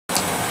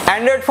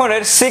Android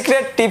ফোনের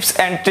secret tips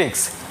and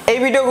tricks. এই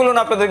ভিডিওগুলো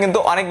আপনাদের কিন্তু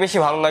অনেক বেশি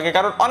ভালো লাগে,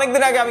 কারণ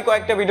অনেকদিন আগে আমি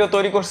কয়েকটা ভিডিও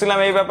তৈরি করছিলাম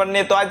এই ব্যাপার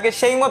নিয়ে। তো আজকে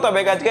সেই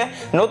মোতাবেক আজকে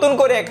নতুন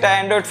করে একটা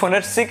অ্যান্ড্রয়েড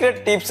ফোনের secret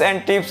tips and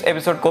tips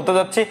episode করতে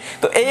যাচ্ছি।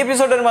 তো এই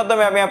এপিসোডের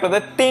মাধ্যমে আমি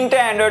আপনাদের 3টা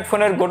অ্যান্ড্রয়েড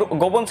ফোনের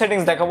গোপন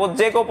সেটিংস দেখাবো,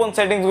 যে গোপন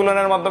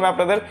সেটিংসগুলোর মাধ্যমে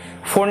আপনাদের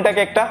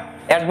ফোনটাকে একটা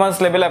অ্যাডভান্স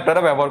লেভেলে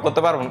আপনারা ব্যবহার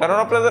করতে পারবেন, কারণ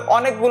আপনাদের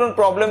অনেকগুলো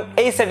প্রবলেম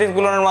এই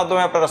সেটিংসগুলোর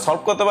মাধ্যমে আপনারা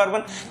সলভ করতে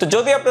পারবেন। তো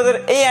যদি আপনাদের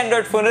এই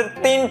অ্যান্ড্রয়েড ফোনের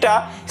 3টা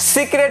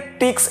সিক্রেট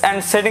টিপস অ্যান্ড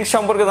সেটিংস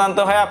সম্পর্কে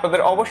জানতে হয়,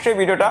 আপনাদের অবশ্যই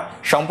ভিডিওটা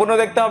সম্পূর্ণ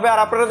দেখতে হবে। আর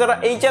আপনারা যারা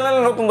এই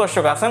চ্যানেলে নতুন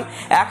দর্শক আছেন,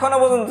 এখনো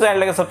পর্যন্ত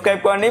চ্যানেলটাকে সাবস্ক্রাইব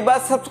করেননি বা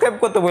সাবস্ক্রাইব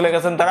করতে ভুলে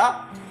গেছেন, তারা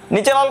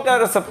নিচে লাল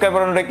কালারের সাবস্ক্রাইব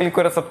বাটনে ক্লিক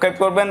করে সাবস্ক্রাইব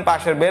করবেন,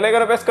 পাশের বেল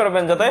আইকনে প্রেস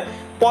করবেন যাতে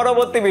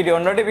পরবর্তী ভিডিও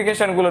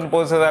নোটিফিকেশনগুলো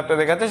পৌঁছে যায়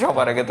আপনাদের কাছে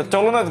সবার আগে। তো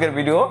চলুন আজকের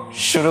ভিডিও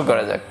শুরু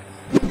করা যাক।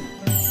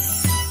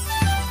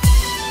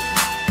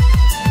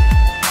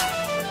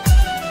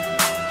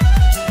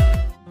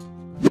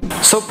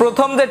 সো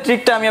প্রথম যে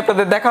ট্রিকটা আমি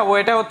আপনাদের দেখাবো,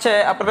 এটা হচ্ছে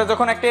আপনারা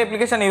যখন একটা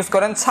অ্যাপ্লিকেশন ইউজ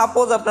করেন,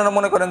 সাপোজ আপনারা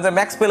মনে করেন যে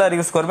ম্যাক্স প্লেয়ার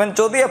ইউজ করবেন,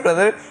 যদি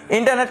আপনাদের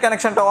ইন্টারনেট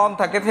কানেকশনটা অন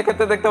থাকে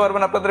সেক্ষেত্রে দেখতে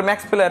পারবেন আপনাদের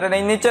ম্যাক্স প্লেয়ারের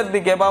এই নিচের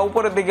দিকে বা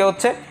উপরের দিকে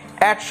হচ্ছে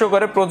অ্যাড শো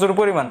করে প্রচুর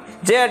পরিমাণ,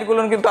 যে অ্যাডগুলো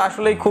কিন্তু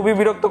আসলেই খুবই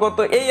বিরক্তকর।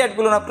 তো এই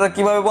অ্যাডগুলো আপনারা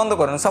কিভাবে বন্ধ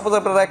করেন, সাপোজ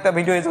আপনারা একটা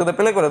ভিডিও এই জায়গাতে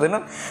প্লে করে দিন,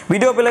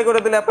 ভিডিও প্লে করে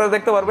দিলে আপনারা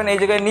দেখতে পারবেন এই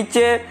জায়গায়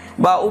নিচে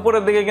বা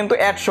উপরের দিকে কিন্তু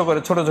অ্যাড শো করে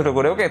ছোট ছোট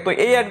করে। ওকে, তো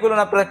এই অ্যাডগুলো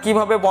আপনারা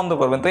কিভাবে বন্ধ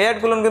করবেন? তো এই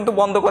অ্যাডগুলো কিন্তু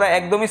বন্ধ করা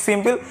একদমই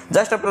সিম্পল,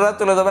 জাস্ট আপনারা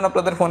চলে যাবেন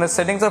আপনাদের ফোনের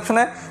সেটিংস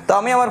অপশনে। তো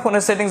আমি আমার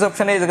ফোনের সেটিংস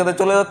অপশনে এই জায়গাতে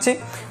চলে যাচ্ছি।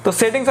 তো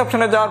সেটিংস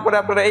অপশনে যাওয়ার পরে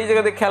আপনারা এই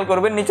জায়গাতে খেয়াল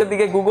করবেন নিচের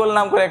দিকে গুগল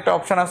নাম করে একটা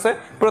অপশন আছে,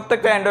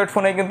 প্রত্যেকটা অ্যান্ড্রয়েড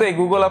ফোনে কিন্তু এই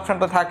গুগল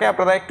অপশনটা থাকে,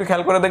 আপনারা একটু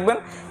খেয়াল করে দেখবেন।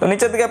 তো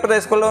নিচের দিকে আপনারা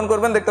স্ক্রল ডাউন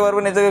করবেন, দেখতে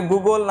পারবেন এই জায়গায়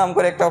গুগল নাম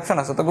করে একটা অপশন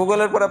আছে। তো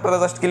গুগলের পরে আপনারা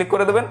জাস্ট ক্লিক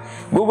করে দেবেন।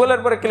 গুগলের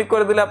পরে ক্লিক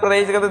করে দিলে আপনারা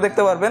এই জায়গাতে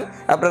দেখতে পারবেন,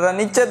 আপনারা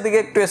নিচের দিকে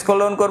একটু স্ক্রল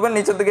ডাউন করবেন,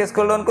 নিচের দিকে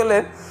স্ক্রল ডাউন করলে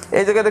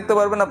এই জায়গায় দেখতে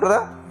পারবেন আপনারা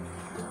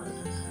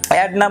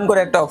অ্যাড নাম করে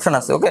একটা অপশন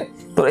আছে। ওকে,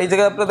 তো এই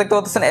জায়গায় আপনারা দেখতে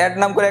পাচ্ছেন অ্যাড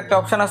নাম করে একটা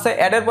অপশন আছে।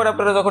 অ্যাডের পরে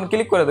আপনারা যখন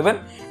ক্লিক করে দেবেন,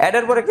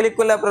 অ্যাডের পরে ক্লিক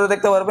করলে আপনারা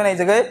দেখতে পারবেন এই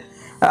জায়গায়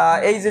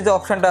এই যে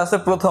অপশনটা আছে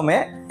প্রথমে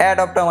অ্যাড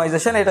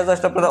অপটিমাইজেশন, এটা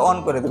জাস্ট আপনারা অন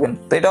করে দিবেন।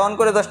 তো এটা অন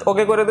করে জাস্ট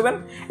ওকে করে দিবেন।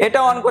 এটা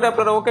অন করে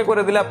আপনারা ওকে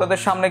করে দিলে আপনাদের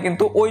সামনে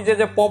কিন্তু ওই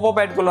যে পপ আপ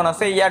অ্যাডগুলো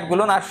আছে, এই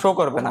অ্যাডগুলো আর শো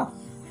করবে না।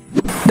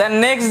 দেন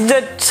নেক্সট যে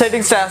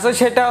সেটিংসটা আছে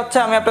সেটা হচ্ছে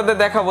আমি আপনাদের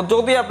দেখাবো,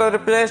 যদি আপনাদের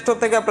প্লে স্টোর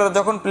থেকে আপনারা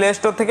যখন প্লে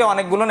স্টোর থেকে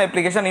অনেকগুলো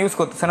অ্যাপ্লিকেশন ইউজ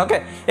করতেছেন, ওকে,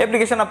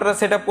 অ্যাপ্লিকেশন আপনারা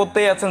সেট আপ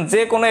করতেই আছেন,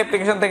 যে কোনো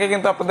অ্যাপ্লিকেশন থেকে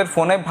কিন্তু আপনাদের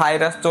ফোনে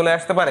ভাইরাস চলে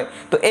আসতে পারে।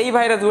 তো এই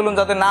ভাইরাসগুলো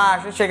যাতে না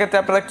আসে সেক্ষেত্রে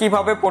আপনারা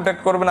কিভাবে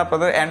প্রোটেক্ট করবেন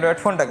আপনাদের অ্যান্ড্রয়েড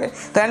ফোনটাকে?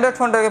 তো অ্যান্ড্রয়েড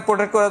ফোনটাকে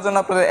প্রোটেক্ট করার জন্য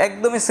আপনাদের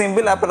একদমই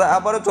সিম্পল, আপনারা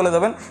আবারও চলে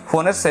যাবেন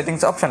ফোনের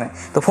সেটিংস অপশনে।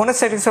 তো ফোনের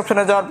সেটিংস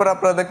অপশনে যাওয়ার পরে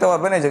আপনারা দেখতে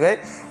পারবেন এই জায়গায়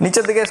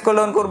নিচের দিকে স্ক্রল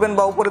ডাউন করবেন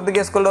বা উপরের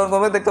দিকে স্ক্রল ডাউন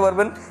করবেন, দেখতে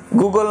পারবেন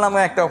গুগল নামে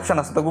একটা অপশন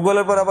আছে। তো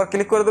গুগলের পর আবার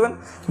ক্লিক করে দেবেন।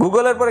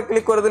 গুগলের পরে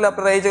ক্লিক করে দিলে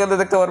আপনারা এই জায়গাতে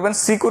দেখতে পারবেন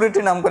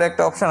সিকিউরিটি নাম করে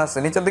একটা অপশন আছে,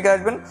 নিচের দিকে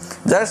আসবেন,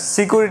 জাস্ট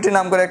সিকিউরিটি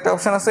নাম করে একটা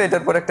অপশন আছে,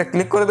 এটার পরে একটা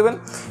ক্লিক করে দেবেন।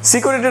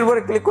 সিকিউরিটির পরে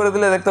ক্লিক করে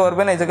দিলে দেখতে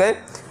পারবেন এই জায়গায়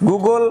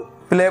গুগল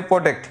প্লে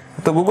প্রোটেক্ট।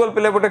 তো গুগল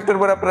প্লে প্রোটেক্টের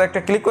পরে আপনারা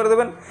একটা ক্লিক করে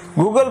দেবেন।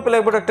 গুগল প্লে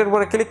প্রোটেক্টের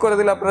পরে ক্লিক করে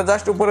দিলে আপনারা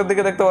জাস্ট উপরের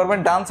দিকে দেখতে পারবেন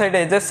ডান সাইডে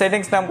এই যে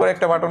সেটিংস নাম করে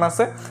একটা বাটন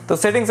আছে। তো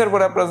সেটিংসের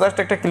পরে আপনারা জাস্ট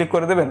একটা ক্লিক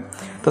করে দেবেন।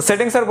 তো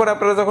সেটিংসের পরে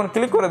আপনারা যখন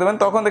ক্লিক করে দেবেন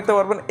তখন দেখতে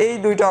পারবেন এই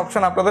দুইটা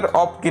অপশন আপনাদের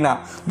অফ কিনা।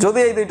 যদি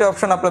এই দুইটা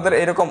অপশন আপনাদের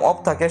এরকম অফ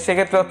থাকে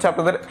সেক্ষেত্রে হচ্ছে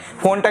আপনাদের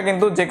ফোনটা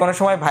কিন্তু যে কোনো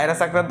সময় ভাইরাস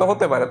আক্রান্ত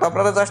হতে পারে। তো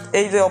আপনারা জাস্ট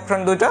এই যে অপশন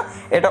দুইটা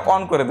এটা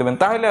অন করে দেবেন,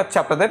 তাহলে হচ্ছে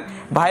আপনাদের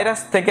ভাইরাস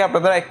থেকে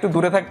আপনারা একটু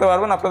দূরে থাকতে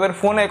পারবেন, আপনাদের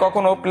ফোনে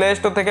কখনো প্লে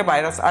স্টোর থেকে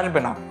ভাইরাস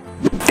আসবে না।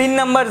 3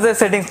 নাম্বার যে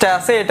সেটিংসটা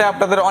আছে এটা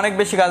আপনাদের অনেক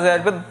বেশি কাজে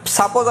আসবে।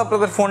 সাপোজ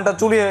আপনাদের ফোনটা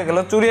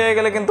চুরি হয়ে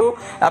গেলে কিন্তু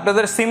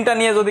আপনাদের সিমটা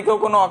নিয়ে যদি কেউ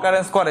কোনো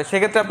অকারেন্স করে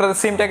সেক্ষেত্রে আপনাদের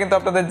সিমটা কিন্তু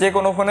আপনাদের যে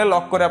কোনো ফোনে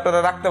লক করে আপনারা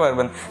রাখতে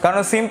পারবেন, কারণ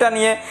সিমটা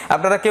নিয়ে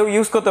আপনারা কেউ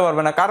ইউজ করতে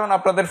পারবে না। কারণ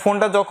আপনাদের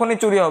ফোনটা যখনই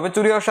চুরি হবে,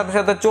 চুরি হওয়ার সাথে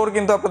সাথে চোর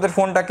কিন্তু আপনাদের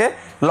ফোনটাকে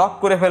লক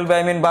করে ফেলবে,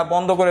 বা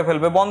বন্ধ করে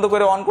ফেলবে। বন্ধ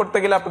করে অন করতে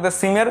গেলে আপনাদের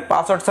সিমের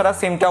পাসওয়ার্ড ছাড়া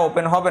সিমটা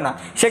ওপেন হবে না।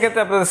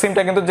 সেক্ষেত্রে আপনাদের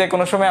সিমটা কিন্তু যে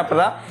কোনো সময়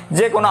আপনারা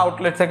যে কোনো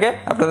আউটলেট থেকে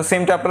আপনাদের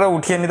সিমটা আপনারা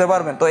উঠিয়ে নিতে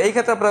পারবেন। তো এই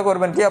ক্ষেত্রে আপনারা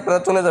করবেন কি, আপনারা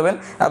চলে যাবেন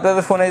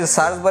আপনাদের ফোনে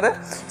সার্চ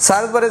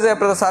বারে যে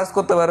আপনারা সার্চ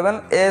করতে পারবেন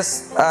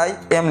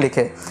SIM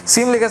লিখে,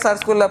 সিম লিখে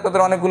সার্চ করলে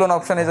আপনাদের অনেকগুলো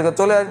অপশন এই জায়গায়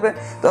চলে আসবে।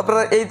 তো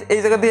আপনারা এই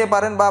জায়গা দিয়ে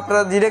পারেন, বা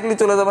আপনারা ডিরেক্টলি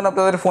চলে যাবেন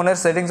আপনাদের ফোনের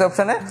সেটিংস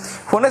অপশনে।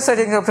 ফোনের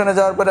সেটিংস অপশনে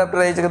যাওয়ার পরে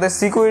আপনারা এই জায়গাতে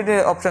সিকিউরিটি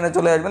অপশনে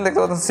চলে আসবেন, দেখতে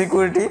পাচ্ছেন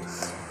সিকিউরিটি,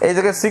 এই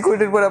জায়গায়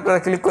সিকিউরিটির পরে আপনারা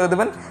ক্লিক করে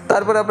দেবেন।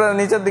 তারপরে আপনারা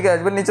নিচের দিকে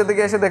আসবেন, নিচের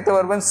দিকে এসে দেখতে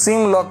পারবেন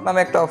সিম লক নামে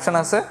একটা অপশন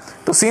আছে।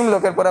 তো সিম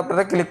লকের পরে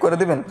আপনারা ক্লিক করে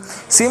দিবেন।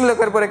 সিম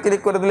লকের পরে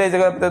ক্লিক করে দিলে এই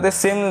জায়গায় আপনাদের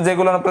সিম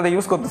যেগুলো আপনারা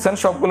ইউজ করতেছেন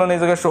সবগুলো এই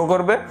জায়গায় শো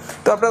করবে।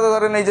 তো আপনারা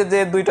ধরেন এই যে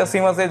দুইটা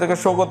সিম আছে এই জায়গায়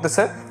শো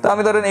করতেছে, তো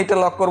আমি ধরেন এইটা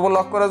লক করব।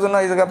 লক করার জন্য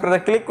এই জায়গায় আপনারা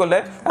ক্লিক করলে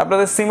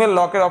আপনাদের সিমের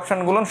লকের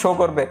অপশনগুলো শো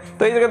করবে।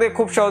 তো এই জায়গাতে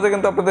খুব সহজে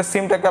কিন্তু আপনাদের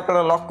সিমটাকে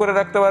আপনারা লক করে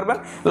রাখতে পারবেন।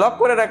 লক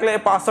করে রাখলে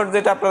পাসওয়ার্ড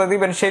যেটা আপনারা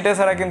দিবেন সেটা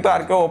ছাড়া কিন্তু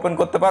আর কেউ ওপেন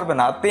করতে পারবে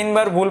না।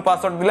 3বার ভুল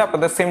পাসওয়ার্ড দিলে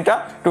আপনাদের সিমটা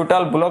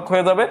টোটাল ব্লক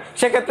হয়ে যাবে।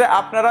 সেক্ষেত্রে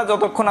আপনারা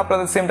যতক্ষণ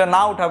আপনাদের সিমটা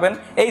না উঠাবেন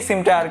এই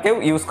সিমটা আর কেউ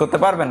ইউজ করতে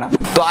পারবে না।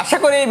 তো আশা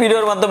করি এই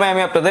ভিডিওর মাধ্যমে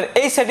আমি আপনাদের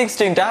এই সেটিংস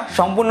টা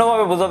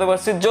সম্পূর্ণভাবে বোঝাতে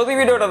পারছি। যদি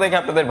ভিডিওটা দেখে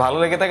আপনাদের ভালো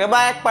লেগে লেগে থাকে বা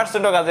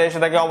 1%ও কাজে এসে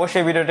থাকে,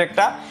 অবশ্যই ভিডিওটা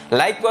একটা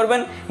লাইক করবেন,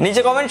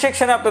 নিচে কমেন্ট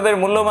সেকশনে আপনাদের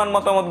মূল্যবান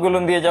মতামতগুলো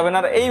দিয়ে যাবেন,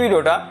 আর এই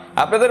ভিডিওটা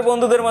আপনাদের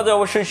বন্ধুদের মাঝে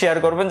অবশ্যই শেয়ার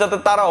করবেন যাতে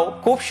তারাও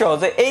খুব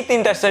সহজে এই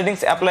 3টা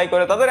সেটিংস অ্যাপ্লাই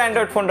করে তাদের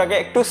অ্যান্ড্রয়েড ফোনটাকে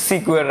একটু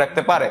সিকিউর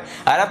রাখতে পারে।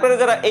 আর আপনারা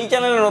যারা এই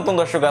চ্যানেলে নতুন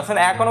দর্শক আছেন,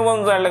 এখনো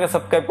পর্যন্ত চ্যানেলটাকে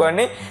সাবস্ক্রাইব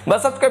করেননি বা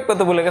সাবস্ক্রাইব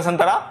করতে ভুলে গেছেন,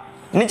 তারা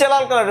নিচে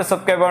লাল কালারের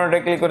সাবস্ক্রাইব বাটনটা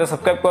ক্লিক করে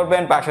সাবস্ক্রাইব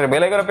করবেন, পাশের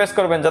বেল আইকনে প্রেস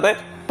করবেন যাতে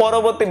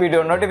পরবর্তী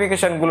ভিডিও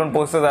নোটিফিকেশন গুলো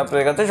পৌঁছে যায়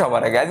আপনাদের কাছে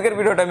সবার আগে। আজকের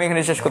ভিডিওটা আমি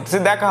এখানে শেষ করতেছি,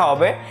 দেখা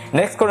হবে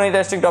নেক্সট কোনো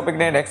ইন্টারেস্টিং টপিক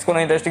নিয়ে, নেক্সট কোনো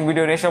ইন্টারেস্টিং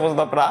ভিডিও নিয়ে। সে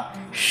পর্যন্ত আপনারা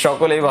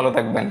সকলেই ভালো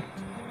থাকবেন,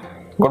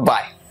 গুড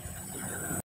বাই।